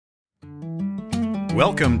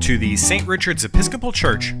Welcome to the St. Richard's Episcopal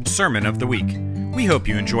Church Sermon of the Week. We hope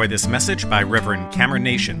you enjoy this message by Reverend Cameron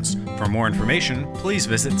Nations. For more information, please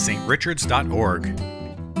visit strichards.org.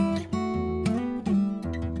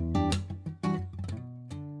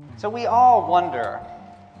 So we all wonder,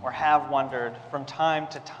 or have wondered from time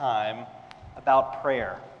to time, about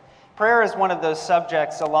prayer. Prayer is one of those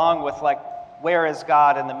subjects, along with where is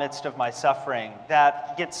God in the midst of my suffering,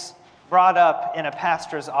 that gets brought up in a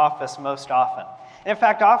pastor's office most often. And in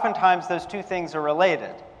fact, oftentimes those two things are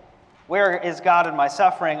related. Where is God in my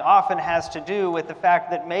suffering often has to do with the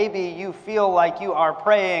fact that maybe you feel like you are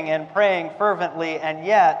praying and praying fervently, and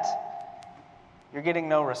yet you're getting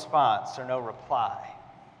no response or no reply.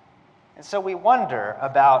 And so we wonder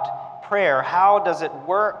about prayer. How does it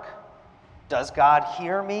work? Does God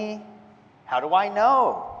hear me? How do I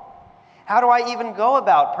know? How do I even go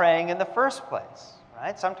about praying in the first place?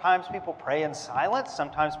 Right? Sometimes people pray in silence.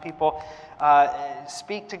 Sometimes people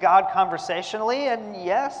speak to God conversationally. And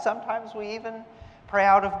yes, sometimes we even pray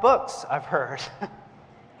out of books, I've heard.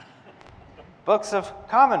 Books of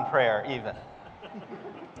common prayer, even.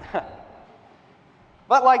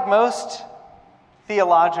 But like most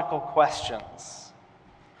theological questions,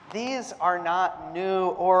 these are not new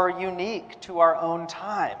or unique to our own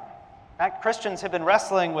time. In fact, Christians have been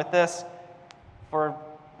wrestling with this for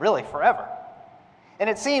really forever. And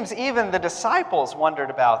it seems even the disciples wondered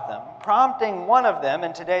about them, prompting one of them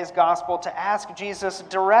in today's gospel to ask Jesus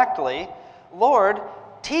directly, "Lord,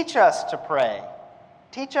 teach us to pray.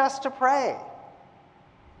 Teach us to pray."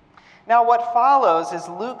 Now, what follows is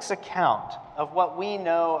Luke's account of what we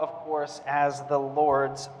know, of course, as the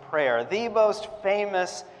Lord's Prayer, the most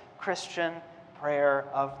famous Christian prayer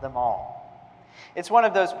of them all. It's one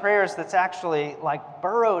of those prayers that's actually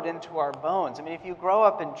burrowed into our bones. I mean, if you grow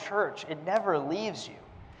up in church, it never leaves you.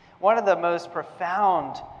 One of the most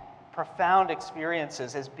profound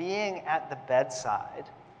experiences is being at the bedside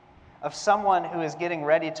of someone who is getting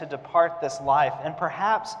ready to depart this life, and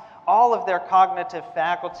perhaps all of their cognitive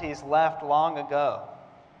faculties left long ago.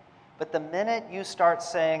 But the minute you start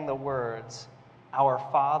saying the words, "Our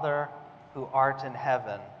Father who art in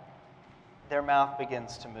heaven," their mouth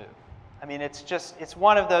begins to move. I mean, it's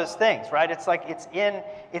one of those things, right? It's like it's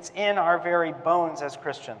in our very bones as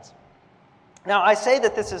Christians. Now, I say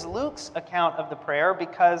that this is Luke's account of the prayer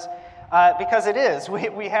because it is.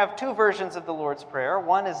 We have two versions of the Lord's Prayer.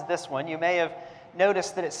 One is this one. You may have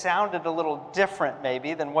noticed that it sounded a little different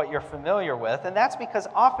maybe than what you're familiar with, and that's because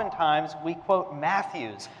oftentimes we quote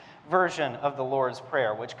Matthew's version of the Lord's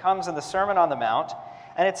Prayer, which comes in the Sermon on the Mount,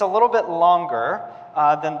 and it's a little bit longer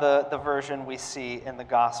than the version we see in the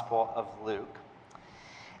Gospel of Luke.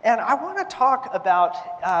 And I want to talk about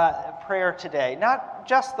prayer today, not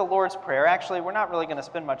just the Lord's Prayer. Actually, we're not really going to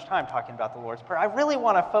spend much time talking about the Lord's Prayer. I really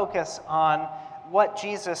want to focus on what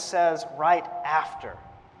Jesus says right after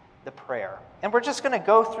the prayer. And we're just going to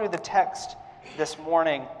go through the text this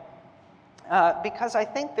morning because I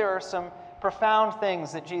think there are some profound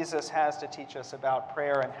things that Jesus has to teach us about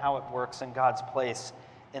prayer and how it works in God's place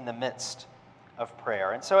in the midst of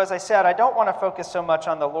prayer. And so, as I said, I don't want to focus so much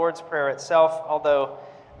on the Lord's Prayer itself, although,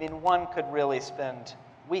 one could really spend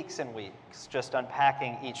weeks and weeks just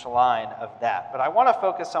unpacking each line of that. But I want to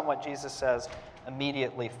focus on what Jesus says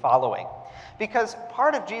immediately following. Because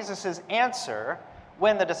part of Jesus' answer,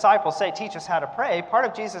 when the disciples say, "Teach us how to pray," part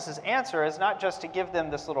of Jesus' answer is not just to give them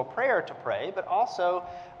this little prayer to pray, but also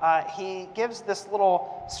he gives this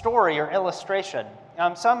little story or illustration.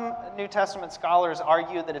 Some New Testament scholars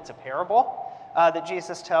argue that it's a parable that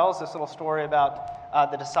Jesus tells, this little story about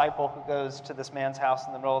the disciple who goes to this man's house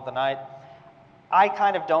in the middle of the night. I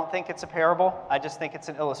kind of don't think it's a parable. I just think it's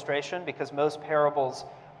an illustration because most parables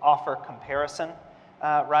offer comparison,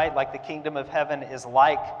 right? Like the kingdom of heaven is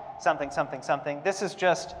like something, something, something. This is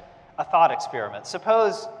just a thought experiment.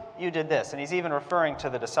 Suppose you did this, and he's even referring to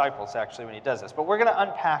the disciples actually when he does this. But we're going to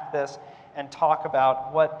unpack this and talk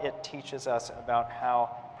about what it teaches us about how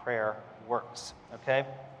prayer works, okay?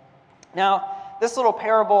 Now, this little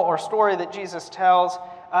parable or story that Jesus tells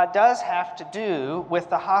does have to do with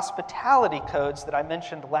the hospitality codes that I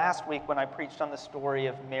mentioned last week when I preached on the story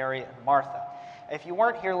of Mary and Martha. If you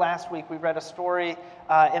weren't here last week, we read a story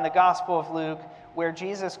in the Gospel of Luke where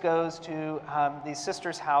Jesus goes to these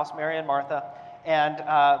sisters' house, Mary and Martha, and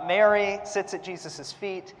Mary sits at Jesus'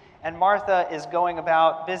 feet, and Martha is going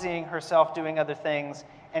about busying herself doing other things,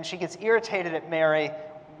 and she gets irritated at Mary.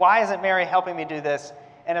 "Why isn't Mary helping me do this?"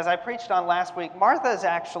 And as I preached on last week, Martha is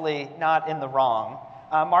actually not in the wrong.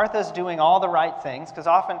 Martha's doing all the right things, because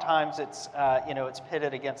oftentimes it's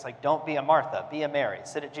pitted against don't be a Martha, be a Mary,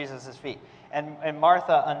 sit at Jesus' feet. And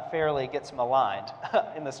Martha unfairly gets maligned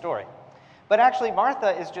in the story. But actually, Martha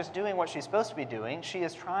is just doing what she's supposed to be doing. She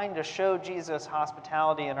is trying to show Jesus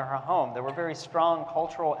hospitality in her home. There were very strong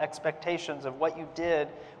cultural expectations of what you did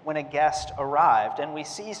when a guest arrived, and we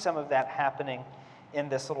see some of that happening in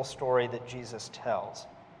this little story that Jesus tells.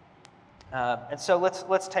 And so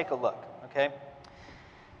let's take a look, okay?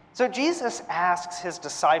 So Jesus asks his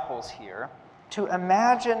disciples here to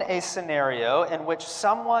imagine a scenario in which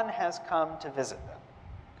someone has come to visit them,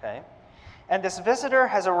 okay? And this visitor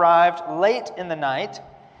has arrived late in the night.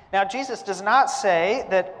 Now, Jesus does not say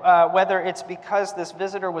that whether it's because this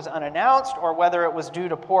visitor was unannounced or whether it was due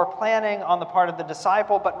to poor planning on the part of the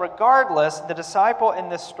disciple, but regardless, the disciple in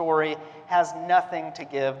this story has nothing to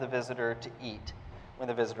give the visitor to eat when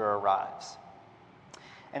the visitor arrives.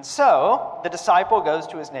 And so, the disciple goes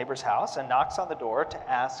to his neighbor's house and knocks on the door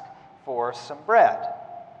to ask for some bread.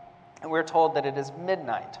 And we're told that it is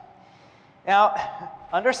midnight. Now,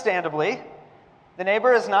 understandably, the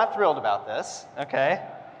neighbor is not thrilled about this, okay?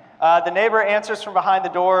 The neighbor answers from behind the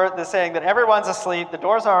door, saying that everyone's asleep, the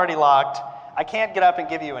door's already locked, I can't get up and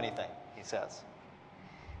give you anything, he says.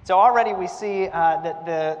 So already we see that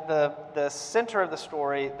the center of the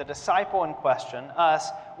story, the disciple in question, us,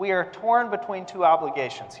 we are torn between two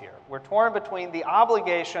obligations here. We're torn between the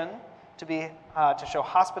obligation to show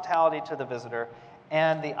hospitality to the visitor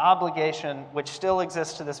and the obligation, which still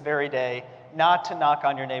exists to this very day, not to knock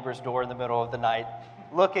on your neighbor's door in the middle of the night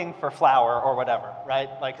looking for flour or whatever, right?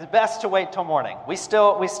 Like, it's best to wait till morning. We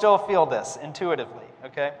still feel this intuitively,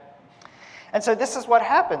 okay? And so this is what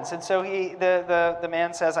happens. And so the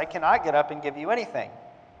man says, I cannot get up and give you anything.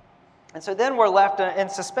 And so then we're left in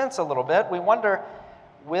suspense a little bit. We wonder,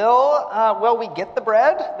 will we get the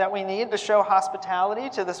bread that we need to show hospitality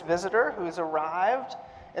to this visitor who's arrived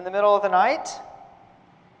in the middle of the night?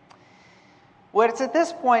 Well, it's at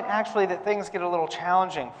this point, actually, that things get a little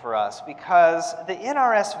challenging for us, because the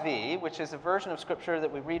NRSV, which is a version of Scripture that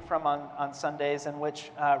we read from on Sundays, and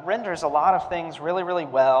which renders a lot of things really, really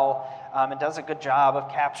well, and does a good job of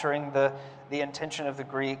capturing the intention of the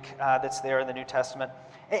Greek that's there in the New Testament.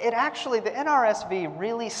 It actually, the NRSV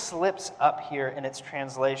really slips up here in its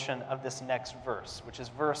translation of this next verse, which is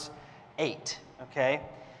verse 8, okay?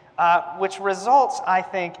 Which results, I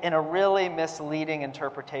think, in a really misleading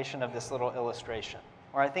interpretation of this little illustration,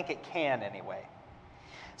 or I think it can anyway.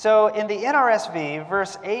 So in the NRSV,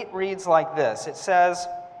 verse 8 reads like this. It says,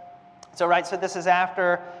 so this is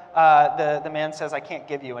after the man says, I can't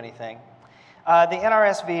give you anything. The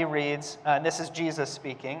NRSV reads, and this is Jesus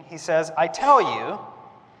speaking, he says, I tell you,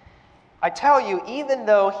 even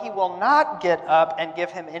though he will not get up and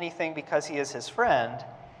give him anything because he is his friend,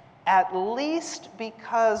 at least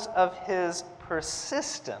because of his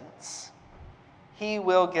persistence, he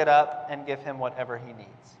will get up and give him whatever he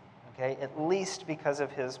needs. Okay? At least because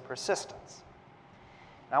of his persistence.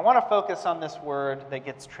 Now, I want to focus on this word that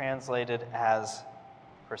gets translated as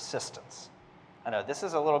persistence. I know this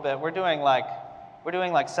is a little bit, we're doing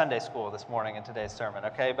like Sunday school this morning in today's sermon,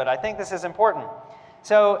 okay? But I think this is important.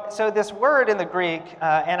 So this word in the Greek,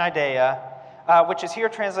 anaideia, which is here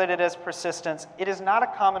translated as persistence, it is not a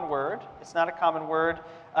common word. It's not a common word.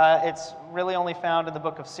 It's really only found in the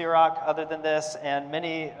book of Sirach other than this, and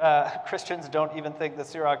many Christians don't even think that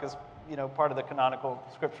Sirach is part of the canonical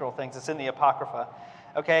scriptural things. It's in the Apocrypha.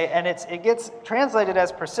 Okay, and it gets translated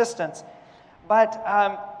as persistence, but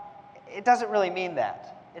it doesn't really mean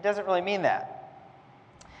that. It doesn't really mean that.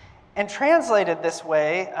 And translated this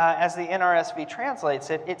way, as the NRSV translates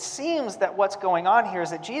it, it seems that what's going on here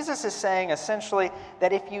is that Jesus is saying essentially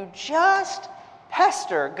that if you just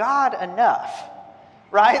pester God enough,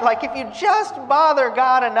 right? Like if you just bother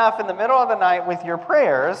God enough in the middle of the night with your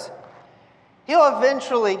prayers, he'll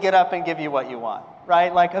eventually get up and give you what you want,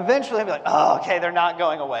 right? Like eventually he'll be like, oh, okay, they're not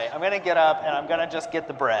going away. I'm going to get up and I'm going to just get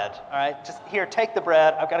the bread, all right? Just here, take the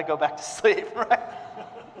bread. I've got to go back to sleep, right?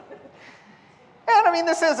 And I mean,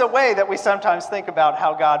 this is a way that we sometimes think about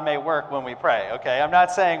how God may work when we pray, okay? I'm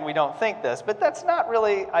not saying we don't think this, but that's not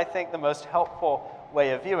really, I think, the most helpful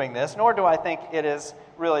way of viewing this, nor do I think it is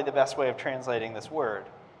really the best way of translating this word.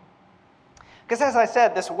 Because as I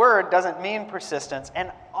said, this word doesn't mean persistence,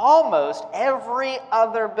 and almost every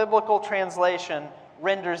other biblical translation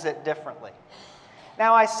renders it differently.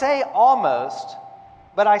 Now, I say almost,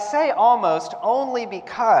 but I say almost only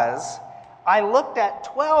because I looked at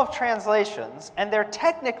 12 translations, and there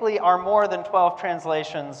technically are more than 12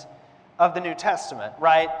 translations of the New Testament,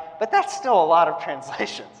 right? But that's still a lot of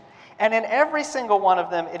translations. And in every single one of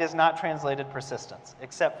them, it is not translated persistence,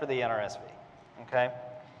 except for the NRSV, okay?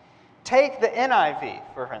 Take the NIV,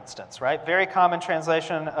 for instance, right? Very common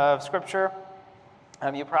translation of Scripture.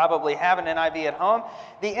 You probably have an NIV at home.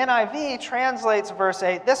 The NIV translates verse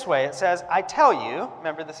 8 this way. It says, I tell you,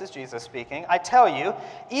 remember this is Jesus speaking, I tell you,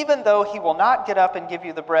 even though he will not get up and give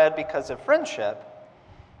you the bread because of friendship,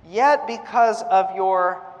 yet because of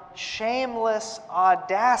your shameless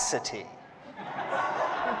audacity,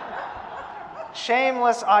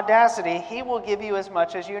 shameless audacity, he will give you as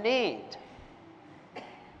much as you need.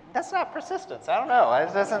 That's not persistence. I don't know.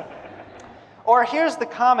 It doesn't... Or here's the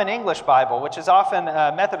Common English Bible, which is often,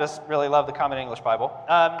 Methodists really love the Common English Bible.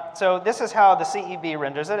 So this is how the CEB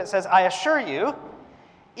renders it. It says, I assure you,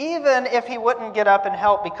 even if he wouldn't get up and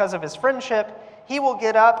help because of his friendship, he will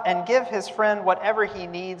get up and give his friend whatever he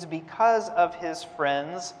needs because of his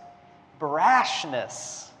friend's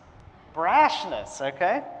brashness. Brashness,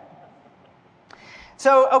 okay?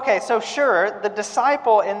 So sure, the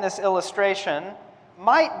disciple in this illustration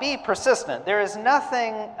might be persistent. There is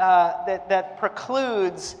nothing that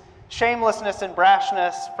precludes shamelessness and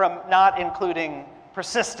brashness from not including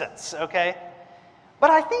persistence, okay? But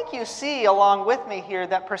I think you see along with me here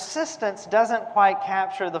that persistence doesn't quite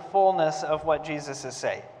capture the fullness of what Jesus is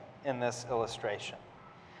saying in this illustration.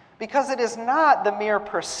 Because it is not the mere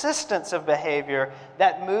persistence of behavior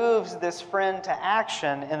that moves this friend to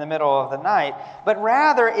action in the middle of the night, but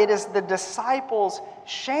rather it is the disciples'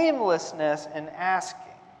 shamelessness in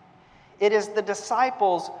asking. It is the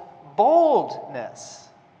disciples' boldness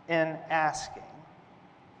in asking.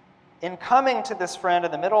 In coming to this friend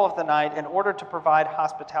in the middle of the night in order to provide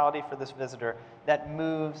hospitality for this visitor that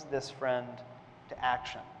moves this friend to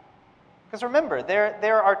action. Because remember,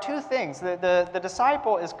 there are two things. The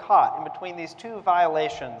disciple is caught in between these two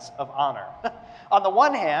violations of honor. On the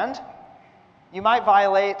one hand, you might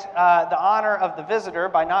violate the honor of the visitor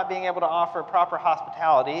by not being able to offer proper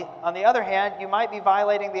hospitality. On the other hand, you might be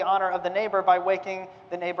violating the honor of the neighbor by waking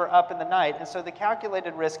the neighbor up in the night. And so the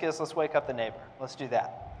calculated risk is, let's wake up the neighbor. Let's do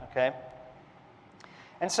that, okay?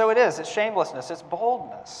 And so it is. It's shamelessness. It's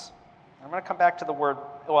boldness. I'm going to come back to the word,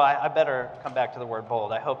 well, I better come back to the word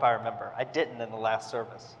bold. I hope I remember. I didn't in the last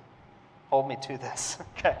service. Hold me to this.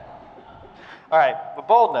 Okay. All right, but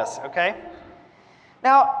boldness, okay?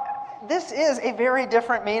 Now, this is a very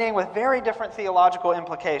different meaning with very different theological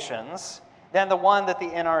implications than the one that the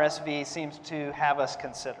NRSV seems to have us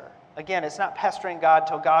consider. Again, it's not pestering God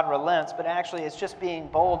till God relents, but actually it's just being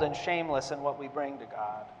bold and shameless in what we bring to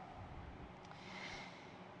God.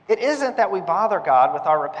 It isn't that we bother God with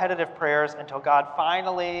our repetitive prayers until God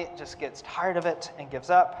finally just gets tired of it and gives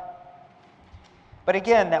up. But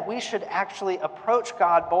again, that we should actually approach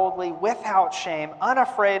God boldly without shame,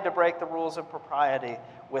 unafraid to break the rules of propriety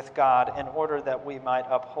with God in order that we might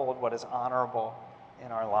uphold what is honorable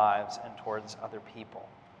in our lives and towards other people.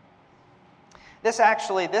 This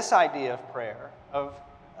idea of prayer, of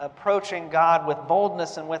approaching God with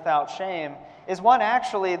boldness and without shame, is one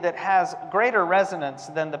actually that has greater resonance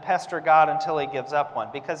than the pester God until he gives up one.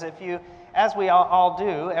 Because if you, as we all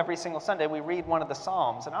do every single Sunday, we read one of the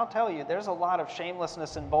Psalms, and I'll tell you, there's a lot of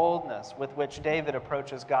shamelessness and boldness with which David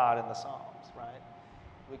approaches God in the Psalms, right?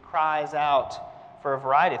 He cries out for a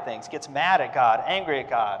variety of things, gets mad at God, angry at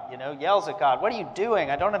God, yells at God, what are you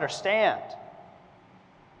doing? I don't understand.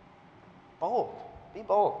 Bold. Be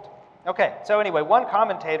bold. Okay, so anyway, one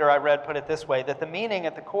commentator I read put it this way, that the meaning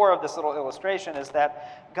at the core of this little illustration is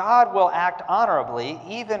that God will act honorably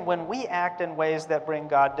even when we act in ways that bring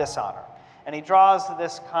God dishonor. And he draws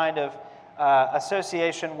this kind of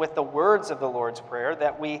association with the words of the Lord's Prayer,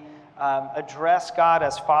 that we address God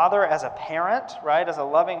as Father, as a parent, right, as a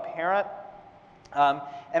loving parent,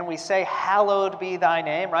 and we say, hallowed be thy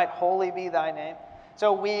name, right, holy be thy name.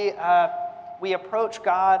 So we approach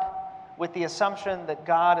God with the assumption that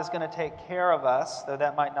God is going to take care of us, though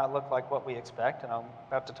that might not look like what we expect, and I'm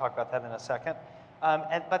about to talk about that in a second.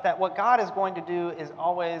 But that what God is going to do is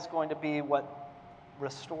always going to be what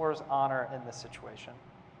restores honor in this situation.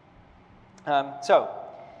 So,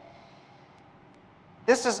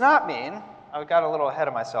 this does not mean, I got a little ahead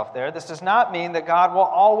of myself there, this does not mean that God will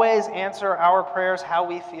always answer our prayers how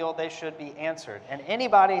we feel they should be answered. And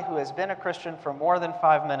anybody who has been a Christian for more than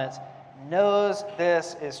 5 minutes knows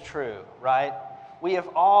this is true, right? We have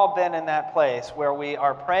all been in that place where we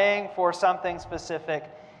are praying for something specific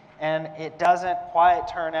and it doesn't quite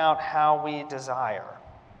turn out how we desire.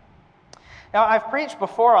 Now, I've preached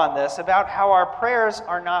before on this about how our prayers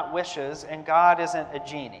are not wishes and God isn't a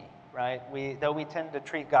genie, right? Though we tend to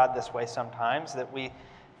treat God this way sometimes, that we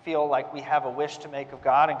feel like we have a wish to make of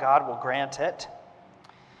God and God will grant it.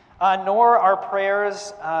 Nor are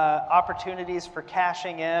prayers opportunities for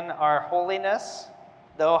cashing in our holiness,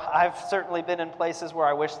 though I've certainly been in places where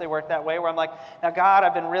I wish they worked that way, where I'm like, now God,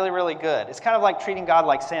 I've been really, really good. It's kind of like treating God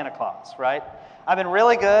like Santa Claus, right? I've been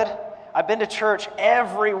really good. I've been to church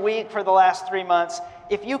every week for the last 3 months.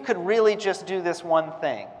 If you could really just do this one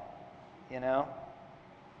thing, you know?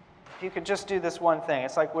 If you could just do this one thing.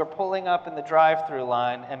 It's like we're pulling up in the drive-through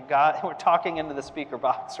line and we're talking into the speaker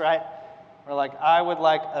box, right? We're like, I would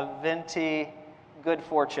like a venti good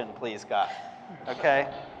fortune, please, God. Okay?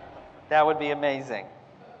 That would be amazing.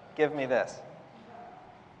 Give me this.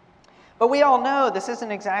 But we all know this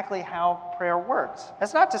isn't exactly how prayer works.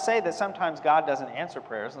 That's not to say that sometimes God doesn't answer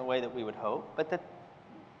prayers in the way that we would hope, but that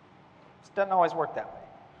it doesn't always work that way.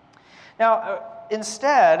 Now,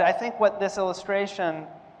 instead, I think what this illustration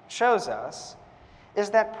shows us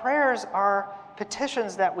is that prayers are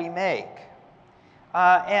petitions that we make.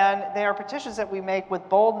 And they are petitions that we make with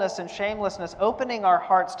boldness and shamelessness, opening our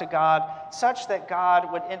hearts to God such that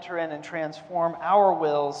God would enter in and transform our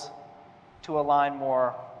wills to align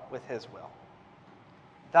more with His will.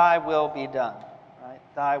 Thy will be done, right?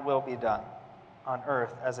 Thy will be done on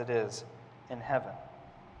earth as it is in heaven.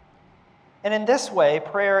 And in this way,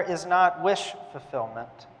 prayer is not wish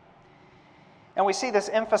fulfillment. And we see this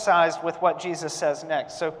emphasized with what Jesus says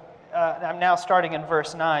next. So I'm now starting in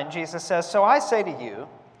verse 9. Jesus says, "So I say to you,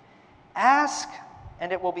 ask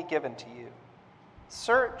and it will be given to you.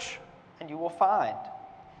 Search and you will find.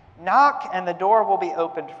 Knock and the door will be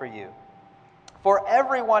opened for you. For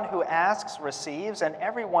everyone who asks receives, and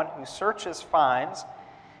everyone who searches finds,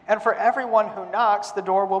 and for everyone who knocks the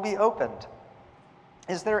door will be opened.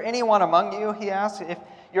 Is there anyone among you," he asks, "if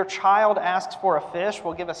your child asks for a fish,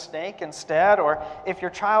 will give a snake instead? Or if your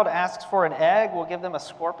child asks for an egg, will give them a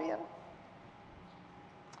scorpion?"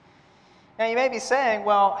 Now you may be saying,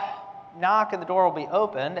 well, knock and the door will be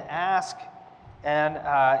opened, ask and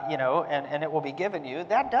it will be given you.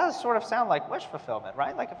 That does sort of sound like wish fulfillment,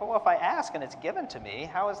 right? Like if I ask and it's given to me,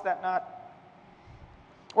 how is that not?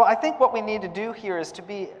 Well, I think what we need to do here is to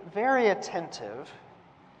be very attentive,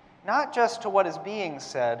 not just to what is being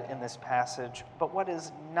said in this passage, but what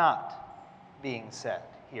is not being said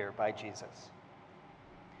here by Jesus.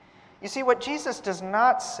 You see, what Jesus does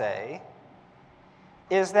not say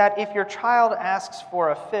is that if your child asks for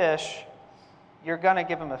a fish, you're going to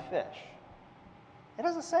give him a fish. It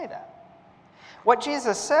doesn't say that. What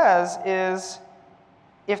Jesus says is,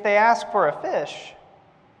 if they ask for a fish,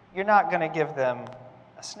 you're not going to give them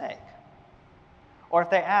a snake. Or if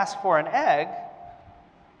they ask for an egg,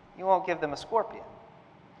 you won't give them a scorpion.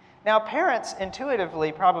 Now, parents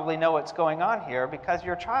intuitively probably know what's going on here because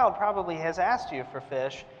your child probably has asked you for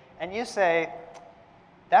fish, and you say,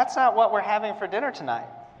 "That's not what we're having for dinner tonight,"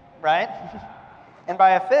 right? And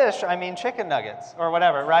by a fish, I mean chicken nuggets or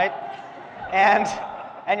whatever, right?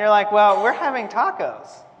 And you're like, "Well, we're having tacos,"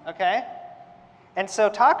 okay? And so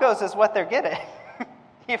tacos is what they're getting,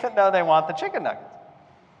 even though they want the chicken nuggets.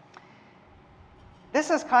 This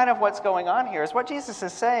is kind of what's going on here. Is what Jesus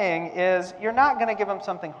is saying is you're not going to give them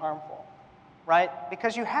something harmful, right?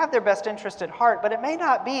 Because you have their best interest at heart, but it may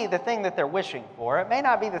not be the thing that they're wishing for. It may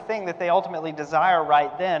not be the thing that they ultimately desire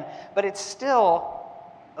right then, but it's still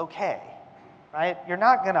okay, right? You're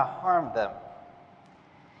not going to harm them.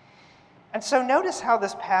 And so notice how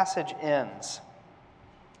this passage ends.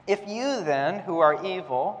 If you then, who are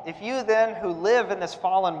evil, if you then who live in this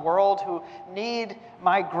fallen world, who need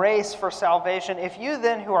my grace for salvation, if you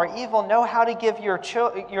then who are evil know how to give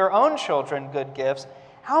your own children good gifts,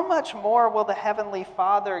 how much more will the Heavenly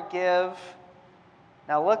Father give?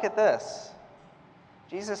 Now look at this.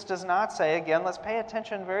 Jesus does not say, again, let's pay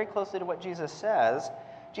attention very closely to what Jesus says.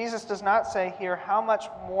 Jesus does not say here, how much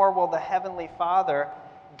more will the Heavenly Father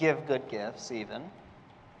give good gifts even?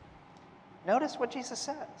 Notice what Jesus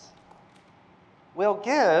says. We'll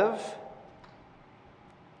give.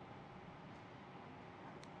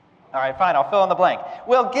 All right, fine, I'll fill in the blank.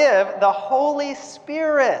 We'll give the Holy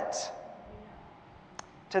Spirit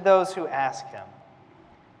to those who ask Him.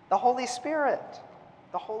 The Holy Spirit.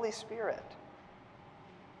 The Holy Spirit.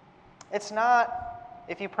 It's not,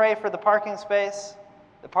 if you pray for the parking space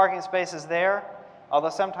is there, although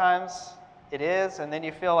sometimes it is, and then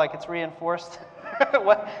you feel like it's reinforced.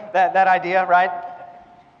 that idea, right?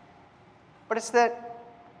 But it's that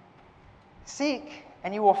seek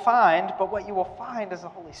and you will find, but what you will find is the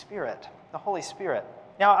Holy Spirit. The Holy Spirit.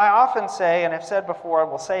 Now, I often say, and I've said before,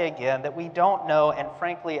 will say again, that we don't know, and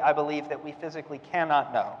frankly, I believe that we physically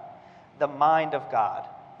cannot know the mind of God.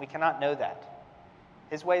 We cannot know that.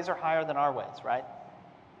 His ways are higher than our ways, right?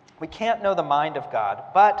 We can't know the mind of God,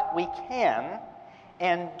 but we can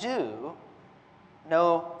and do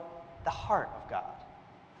know the heart of God.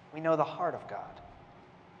 We know the heart of God.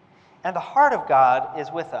 And the heart of God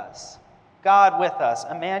is with us. God with us,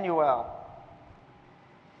 Emmanuel.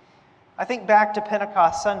 I think back to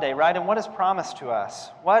Pentecost Sunday, right? And what is promised to us?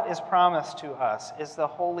 What is promised to us is the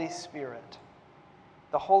Holy Spirit.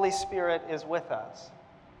 The Holy Spirit is with us,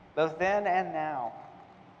 both then and now.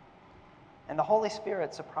 And the Holy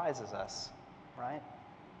Spirit surprises us, right?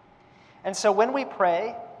 And so when we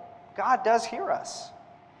pray, God does hear us.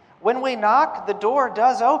 When we knock, the door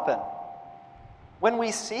does open. When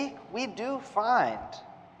we seek, we do find.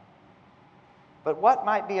 But what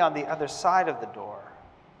might be on the other side of the door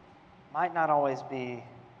might not always be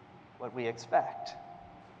what we expect.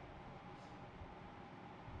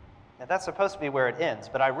 Now, that's supposed to be where it ends,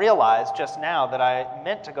 but I realized just now that I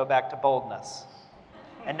meant to go back to boldness.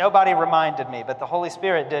 And nobody reminded me, but the Holy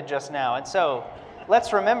Spirit did just now. And so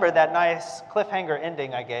let's remember that nice cliffhanger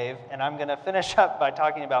ending I gave, and I'm going to finish up by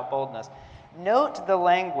talking about boldness. Note the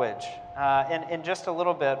language. In just a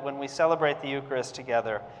little bit, when we celebrate the Eucharist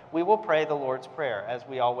together, we will pray the Lord's Prayer, as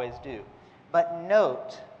we always do. But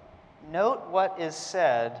note what is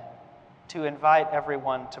said to invite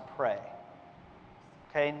everyone to pray.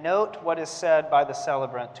 Okay, note what is said by the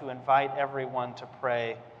celebrant to invite everyone to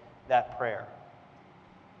pray that prayer.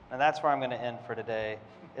 And that's where I'm going to end for today,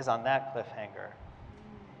 is on that cliffhanger.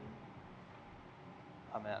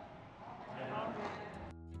 Amen.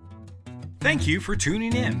 Thank you for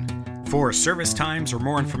tuning in. For service times or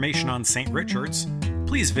more information on St. Richard's,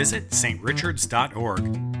 please visit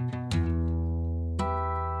strichards.org.